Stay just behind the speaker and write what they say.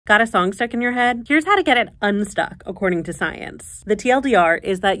Got a song stuck in your head? Here's how to get it unstuck, according to science. The TLDR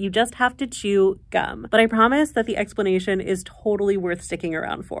is that you just have to chew gum, but I promise that the explanation is totally worth sticking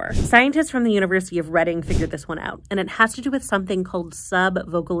around for. Scientists from the University of Reading figured this one out, and it has to do with something called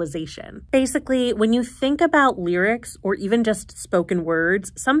sub-vocalization. Basically, when you think about lyrics or even just spoken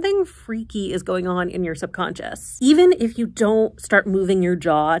words, something freaky is going on in your subconscious. Even if you don't start moving your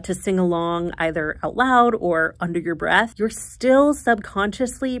jaw to sing along either out loud or under your breath, you're still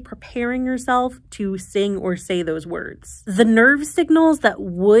subconsciously preparing yourself to sing or say those words. The nerve signals that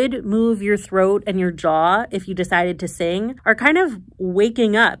would move your throat and your jaw if you decided to sing are kind of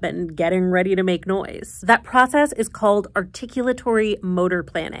waking up and getting ready to make noise. That process is called articulatory motor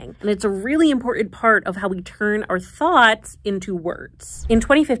planning, and it's a really important part of how we turn our thoughts into words. In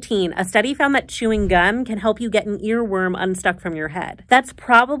 2015, a study found that chewing gum can help you get an earworm unstuck from your head. That's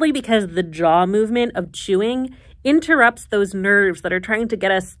probably because the jaw movement of chewing interrupts those nerves that are trying to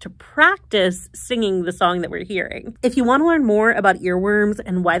get us to practice singing the song that we're hearing. If you want to learn more about earworms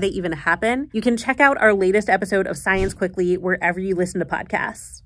and why they even happen, you can check out our latest episode of Science Quickly wherever you listen to podcasts.